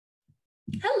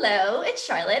Hello, it's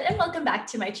Charlotte and welcome back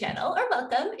to my channel, or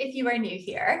welcome if you are new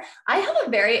here. I have a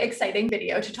very exciting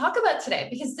video to talk about today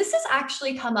because this has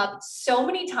actually come up so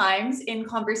many times in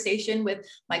conversation with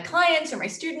my clients or my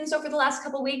students over the last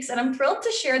couple of weeks, and I'm thrilled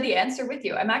to share the answer with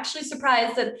you. I'm actually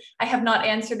surprised that I have not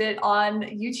answered it on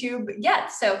YouTube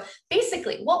yet. So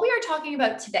basically, what we are talking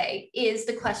about today is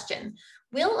the question,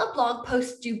 will a blog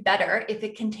post do better if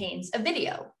it contains a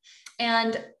video?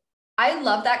 And I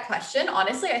love that question.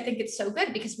 Honestly, I think it's so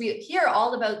good because we hear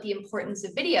all about the importance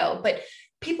of video, but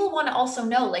people want to also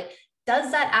know, like, does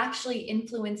that actually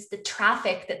influence the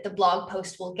traffic that the blog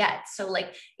post will get? So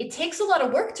like, it takes a lot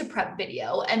of work to prep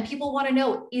video and people want to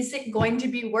know, is it going to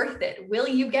be worth it? Will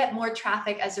you get more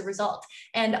traffic as a result?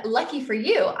 And lucky for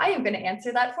you, I am going to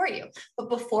answer that for you. But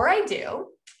before I do,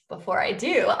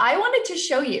 I wanted to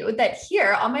show you that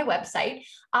here on my website,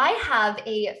 I have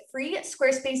a free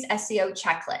Squarespace SEO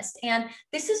checklist. And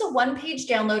this is a one-page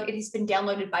download. It has been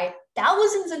downloaded by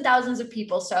thousands and thousands of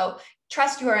people. So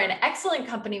trust, you are in excellent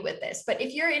company with this. But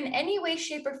if you're in any way,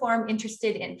 shape, or form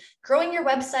interested in growing your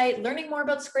website, learning more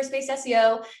about Squarespace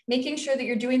SEO, making sure that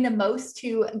you're doing the most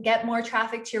to get more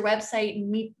traffic to your website and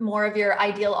meet more of your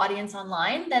ideal audience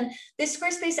online, then this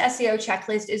Squarespace SEO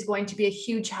checklist is going to be a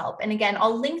huge help. And again,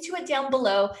 I'll link to it down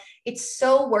below. It's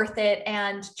so worth it.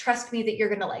 And trust me that you're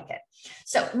going to like it.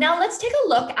 So now let's take a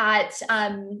look at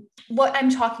what I'm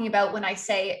talking about when I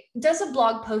say, does a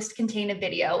blog post contain a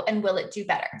video and will it do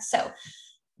better? So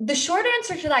the short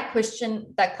answer to that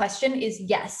question is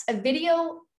yes, a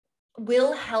video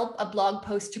will help a blog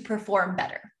post to perform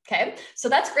better. Okay, so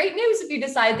that's great news if you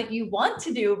decide that you want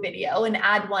to do a video and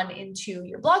add one into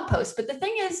your blog post. But the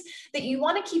thing is that you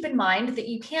want to keep in mind that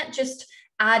you can't just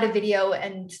add a video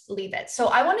and leave it. So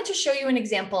I wanted to show you an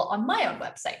example on my own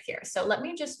website here. So let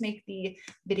me just make the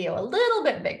video a little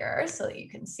bit bigger so that you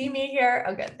can see me here.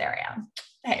 Oh, good, there I am.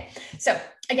 Okay, so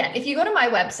again, if you go to my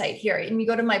website here and you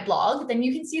go to my blog, then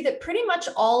you can see that pretty much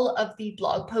all of the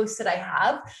blog posts that I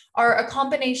have are a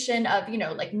combination of,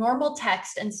 like normal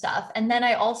text and stuff. And then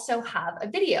I also have a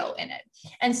video in it.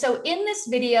 And so in this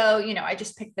video, I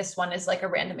just picked this one as like a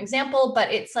random example,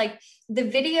 but it's like the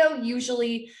video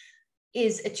usually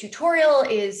is a tutorial,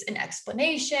 is an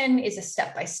explanation, is a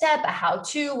step-by-step, a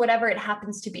how-to, whatever it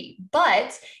happens to be.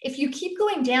 But if you keep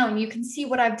going down, you can see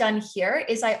what I've done here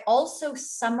is I also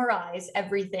summarize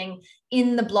everything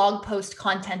in the blog post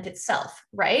content itself,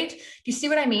 right? Do you see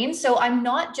what I mean? So I'm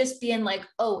not just being like,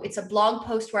 oh, it's a blog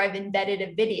post where I've embedded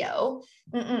a video.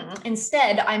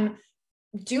 Instead, I'm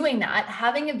doing that,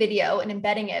 having a video and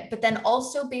embedding it, but then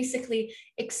also basically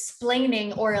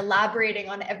explaining or elaborating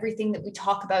on everything that we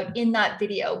talk about in that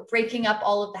video, breaking up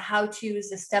all of the how-tos,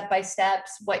 the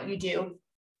step-by-steps, what you do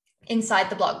inside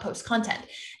the blog post content.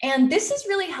 And this is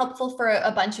really helpful for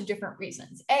a bunch of different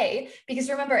reasons. A, because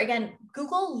remember, again,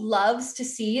 Google loves to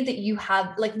see that you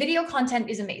have like video content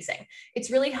is amazing. It's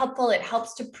really helpful. It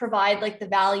helps to provide like the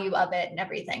value of it and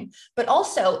everything, but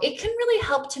also it can really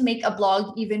help to make a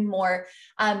blog even more,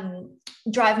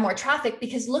 drive more traffic,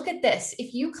 because look at this.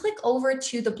 If you click over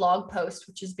to the blog post,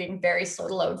 which is being very slow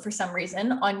to load for some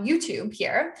reason on YouTube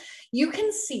here, you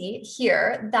can see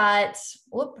here that,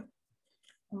 oh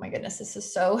my goodness, this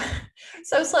is so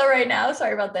slow right now.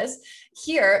 Sorry about this.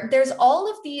 Here, there's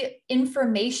all of the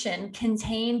information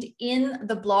contained in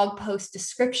the blog post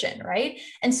description, right?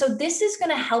 And so this is going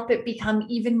to help it become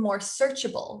even more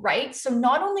searchable, right? So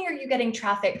not only are you getting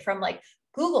traffic from like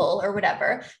Google or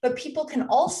whatever, but people can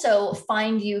also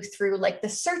find you through like the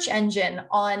search engine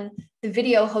on the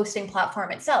video hosting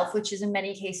platform itself, which is in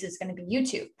many cases going to be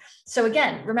YouTube. So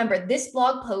again, remember this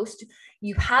blog post,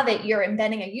 you have it, you're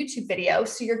embedding a YouTube video,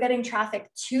 so you're getting traffic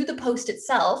to the post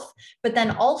itself, but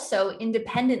then also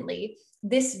independently,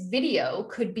 this video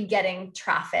could be getting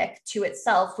traffic to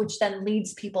itself, which then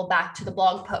leads people back to the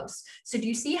blog post. So do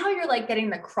you see how you're like getting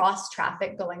the cross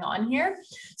traffic going on here?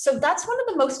 So that's one of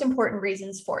the most important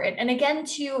reasons for it. And again,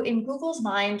 too, in Google's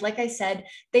mind, like I said,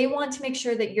 they want to make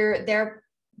sure that they're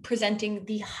presenting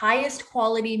the highest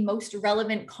quality, most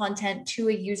relevant content to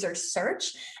a user's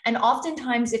search. And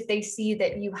oftentimes, if they see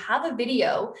that you have a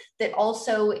video that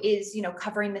also is,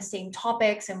 covering the same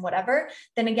topics and whatever,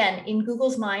 then again, in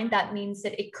Google's mind, that means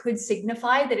that it could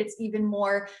signify that it's even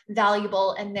more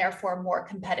valuable and therefore more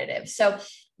competitive. So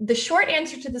the short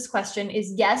answer to this question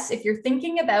is yes. If you're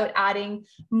thinking about adding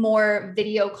more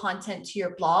video content to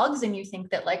your blogs and you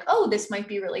think that like, oh, this might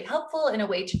be really helpful in a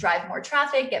way to drive more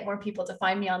traffic, get more people to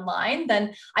find me online,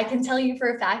 then I can tell you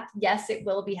for a fact, yes, it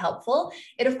will be helpful.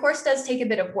 It of course does take a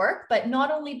bit of work, but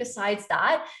not only besides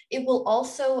that, it will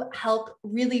also help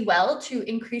really well to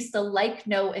increase the like,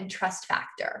 know, and trust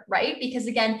factor, right? Because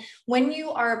again, when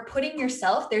you are putting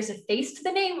yourself, there's a face to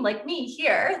the name like me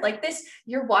here, like this,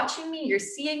 you're watching me, you're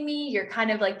seeing me, you're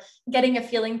kind of like getting a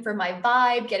feeling for my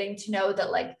vibe, getting to know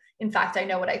that like, in fact, I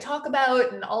know what I talk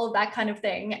about and all of that kind of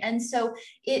thing. And so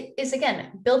it is, again,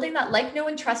 building that like, know,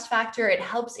 and trust factor. It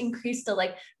helps increase the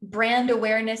like brand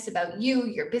awareness about you,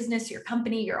 your business, your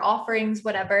company, your offerings,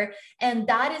 whatever. And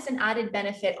that is an added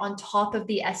benefit on top of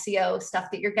the SEO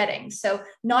stuff that you're getting. So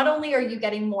not only are you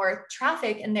getting more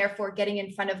traffic and therefore getting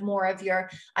in front of more of your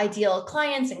ideal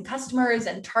clients and customers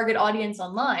and target audience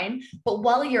online, but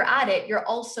while you're at it, you're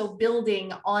also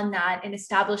building on that and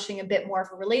establishing a bit more of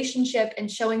a relationship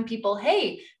and showing people,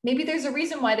 hey, maybe there's a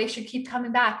reason why they should keep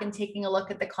coming back and taking a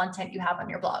look at the content you have on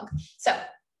your blog. So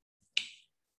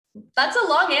that's a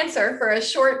long answer for a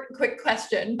short, quick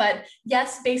question, but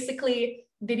yes, basically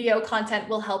video content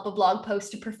will help a blog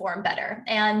post to perform better,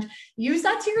 and use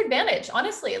that to your advantage.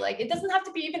 Honestly, like it doesn't have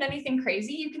to be even anything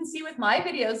crazy. You can see with my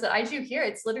videos that I do here,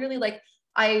 it's literally like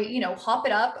I, hop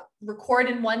it up, record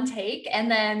in one take, and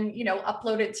then,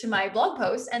 upload it to my blog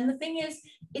post. And the thing is,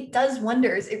 it does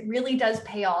wonders. It really does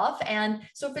pay off. And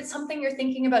so if it's something you're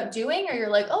thinking about doing, or you're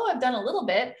like, oh, I've done a little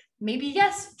bit, maybe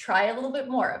yes, try a little bit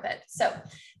more of it. So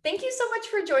thank you so much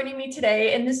for joining me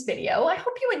today in this video. I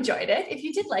hope you enjoyed it. If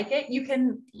you did like it, you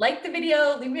can like the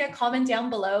video, leave me a comment down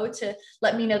below to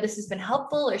let me know this has been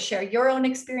helpful, or share your own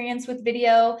experience with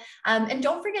video. And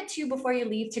don't forget to, before you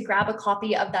leave, to grab a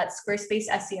copy of that Squarespace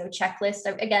SEO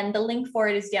checklist. Again, the link for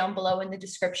it is down below in the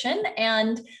description.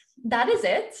 And that is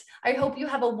it. I hope you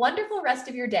have a wonderful rest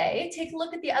of your day. Take a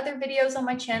look at the other videos on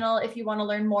my channel if you want to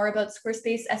learn more about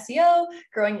Squarespace SEO,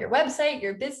 growing your website,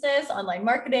 your business, online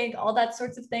marketing, all that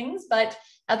sorts of things. But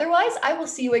otherwise, I will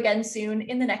see you again soon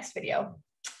in the next video.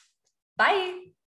 Bye.